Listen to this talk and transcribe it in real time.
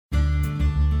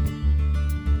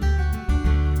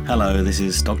Hello, this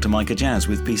is Dr. Micah Jazz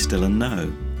with Be Still and Know.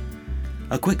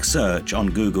 A quick search on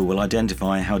Google will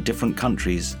identify how different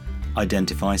countries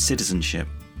identify citizenship.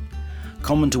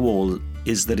 Common to all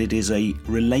is that it is a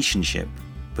relationship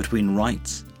between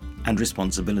rights and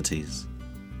responsibilities.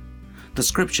 The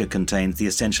scripture contains the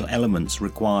essential elements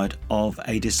required of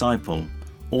a disciple,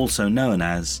 also known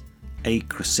as a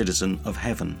citizen of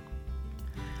heaven.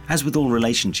 As with all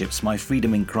relationships, my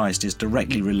freedom in Christ is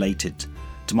directly related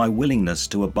to my willingness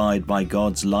to abide by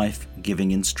God's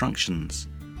life-giving instructions.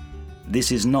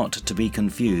 This is not to be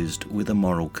confused with a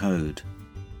moral code.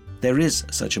 There is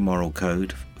such a moral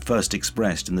code, first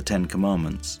expressed in the Ten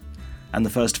Commandments, and the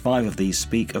first 5 of these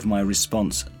speak of my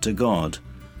response to God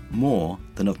more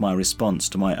than of my response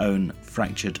to my own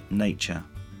fractured nature.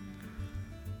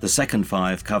 The second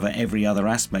 5 cover every other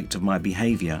aspect of my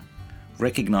behavior,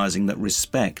 recognizing that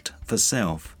respect for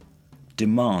self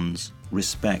demands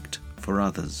respect for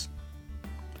others.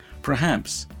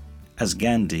 Perhaps, as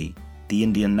Gandhi, the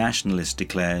Indian nationalist,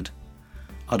 declared,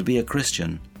 "I'd be a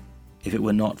Christian if it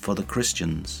were not for the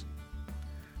Christians."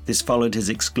 This followed his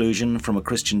exclusion from a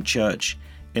Christian church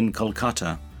in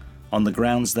Kolkata on the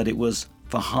grounds that it was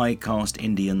for high caste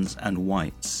Indians and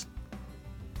whites.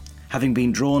 Having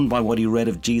been drawn by what he read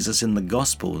of Jesus in the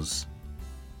Gospels,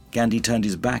 Gandhi turned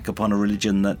his back upon a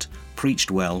religion that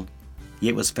preached well,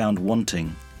 yet was found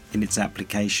wanting in its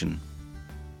application.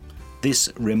 This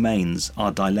remains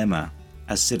our dilemma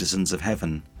as citizens of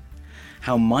heaven.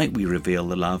 How might we reveal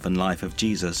the love and life of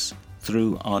Jesus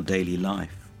through our daily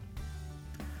life?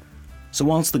 So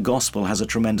whilst the gospel has a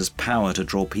tremendous power to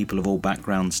draw people of all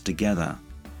backgrounds together,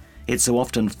 it so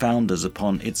often founders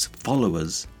upon its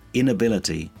followers'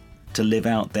 inability to live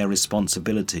out their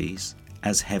responsibilities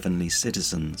as heavenly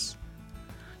citizens.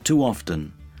 Too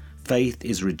often, faith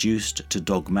is reduced to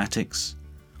dogmatics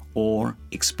or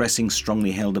expressing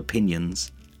strongly held opinions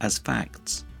as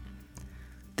facts.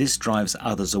 This drives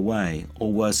others away,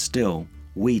 or worse still,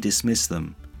 we dismiss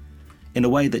them, in a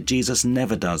way that Jesus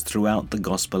never does throughout the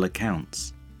gospel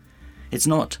accounts. It's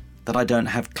not that I don't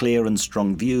have clear and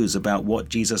strong views about what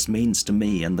Jesus means to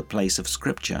me and the place of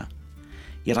Scripture,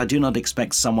 yet I do not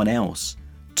expect someone else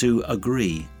to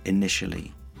agree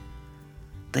initially.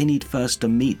 They need first to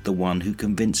meet the one who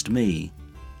convinced me,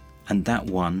 and that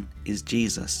one is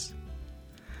Jesus.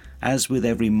 As with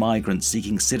every migrant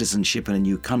seeking citizenship in a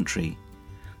new country,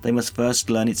 they must first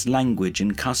learn its language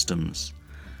and customs,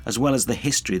 as well as the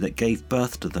history that gave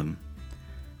birth to them,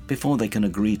 before they can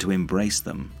agree to embrace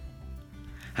them.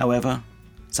 However,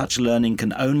 such learning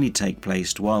can only take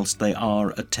place whilst they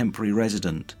are a temporary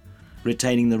resident,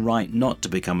 retaining the right not to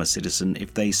become a citizen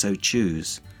if they so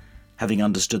choose, having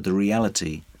understood the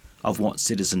reality of what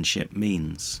citizenship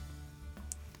means.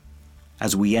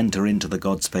 As we enter into the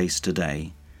God space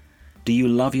today, do you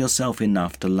love yourself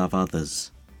enough to love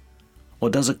others? Or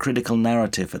does a critical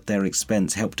narrative at their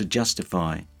expense help to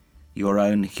justify your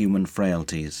own human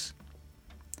frailties?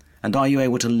 And are you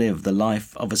able to live the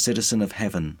life of a citizen of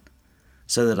heaven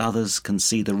so that others can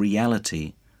see the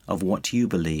reality of what you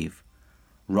believe,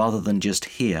 rather than just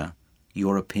hear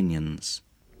your opinions?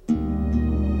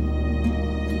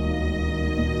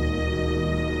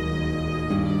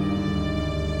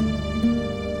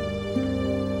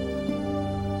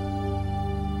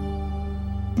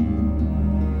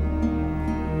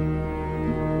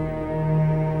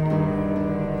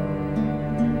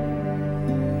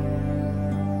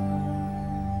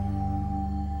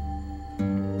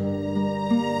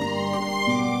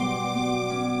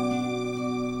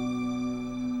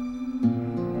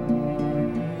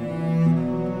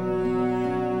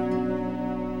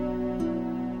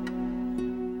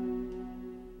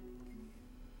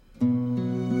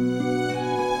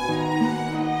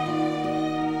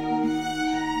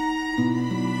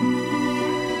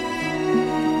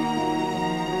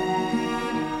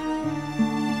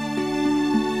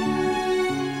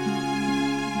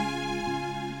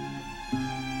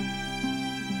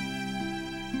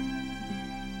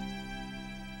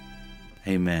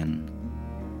 Amen.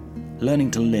 Learning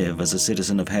to live as a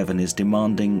citizen of heaven is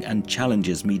demanding and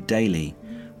challenges me daily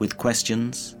with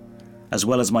questions, as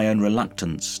well as my own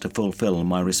reluctance to fulfill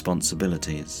my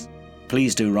responsibilities.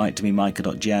 Please do write to me,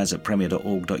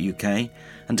 micah.jazz@premier.org.uk,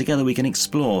 and together we can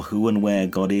explore who and where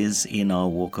God is in our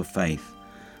walk of faith.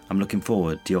 I'm looking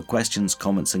forward to your questions,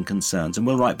 comments and concerns, and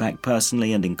will write back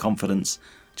personally and in confidence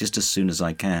just as soon as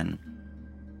I can.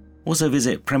 Also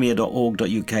visit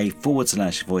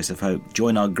premier.org.uk/Voice of Hope,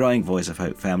 join our growing Voice of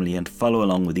Hope family and follow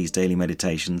along with these daily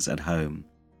meditations at home.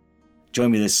 Join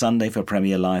me this Sunday for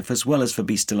Premier Life as well as for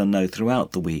Be Still and Know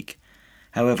throughout the week.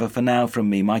 However, for now from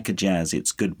me, Micah Jazz,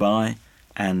 it's goodbye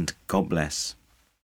and God bless.